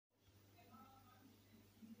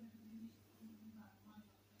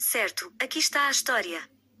Certo, aqui está a história.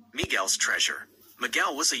 Miguel's treasure.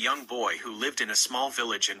 Miguel was a young boy who lived in a small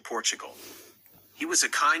village in Portugal. He was a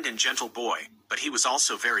kind and gentle boy, but he was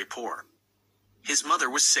also very poor. His mother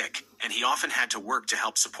was sick, and he often had to work to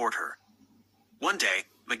help support her. One day,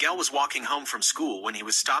 Miguel was walking home from school when he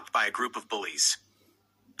was stopped by a group of bullies.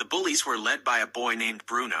 The bullies were led by a boy named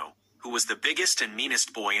Bruno, who was the biggest and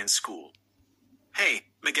meanest boy in school. "Hey,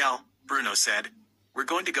 Miguel," Bruno said.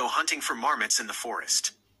 "We're going to go hunting for marmots in the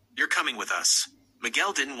forest. You're coming with us."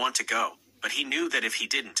 Miguel didn't want to go, but he knew that if he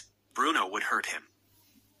didn't, Bruno would hurt him.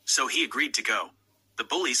 So he agreed to go. The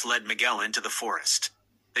bullies led Miguel into the forest.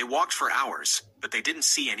 They walked for hours, but they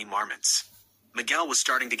didn't see any marmots. Miguel was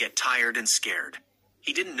starting to get tired and scared.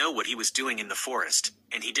 He didn't know what he was doing in the forest,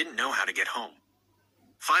 and he didn't know how to get home.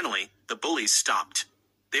 Finally, the bullies stopped.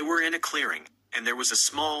 They were in a clearing, and there was a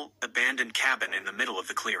small, abandoned cabin in the middle of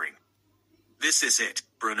the clearing. "This is it,"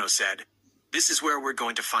 Bruno said. "This is where we're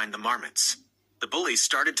going to find the marmots." The bullies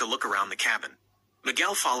started to look around the cabin.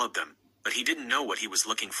 Miguel followed them, but he didn't know what he was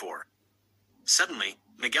looking for. Suddenly,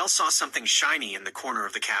 Miguel saw something shiny in the corner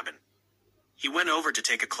of the cabin. He went over to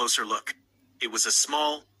take a closer look. It was a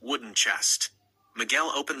small, wooden chest.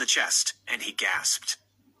 Miguel opened the chest, and he gasped.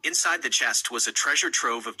 Inside the chest was a treasure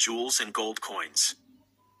trove of jewels and gold coins.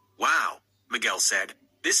 "Wow," Miguel said.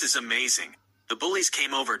 "This is amazing." The bullies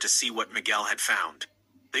came over to see what Miguel had found.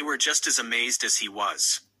 They were just as amazed as he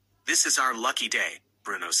was. "This is our lucky day,"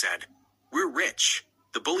 Bruno said. "We're rich."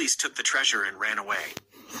 The bullies took the treasure and ran away.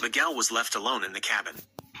 Miguel was left alone in the cabin.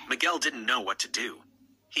 Miguel didn't know what to do.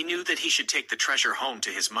 He knew that he should take the treasure home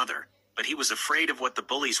to his mother, but he was afraid of what the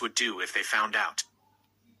bullies would do if they found out.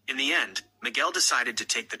 In the end, Miguel decided to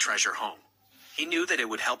take the treasure home. He knew that it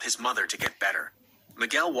would help his mother to get better.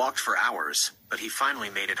 Miguel walked for hours, but he finally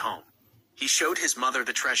made it home. He showed his mother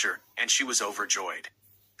the treasure, and she was overjoyed.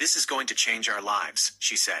 "This is going to change our lives,"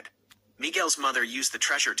 she said. Miguel's mother used the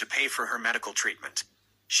treasure to pay for her medical treatment.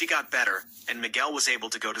 She got better, and Miguel was able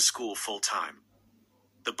to go to school full-time.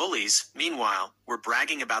 The bullies, meanwhile, were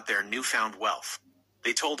bragging about their newfound wealth.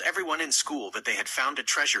 They told everyone in school that they had found a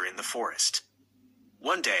treasure in the forest.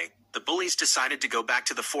 One day, the bullies decided to go back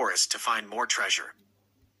to the forest to find more treasure.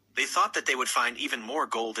 They thought that they would find even more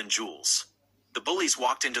gold and jewels. The bullies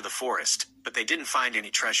walked into the forest, but they didn't find any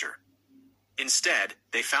treasure. Instead,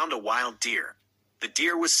 they found a wild deer. The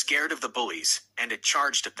deer was scared of the bullies, and it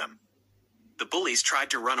charged at them. The bullies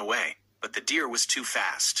tried to run away, but the deer was too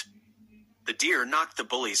fast. The deer knocked the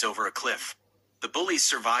bullies over a cliff. The bullies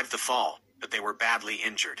survived the fall, but they were badly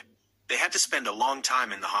injured. They had to spend a long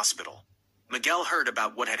time in the hospital. Miguel heard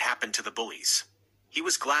about what had happened to the bullies. He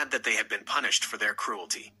was glad that they had been punished for their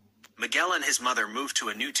cruelty. Miguel and his mother moved to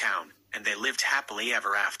a new town, and they lived happily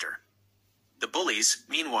ever after. The bullies,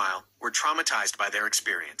 meanwhile, were traumatized by their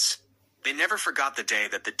experience. They never forgot the day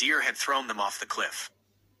that the deer had thrown them off the cliff.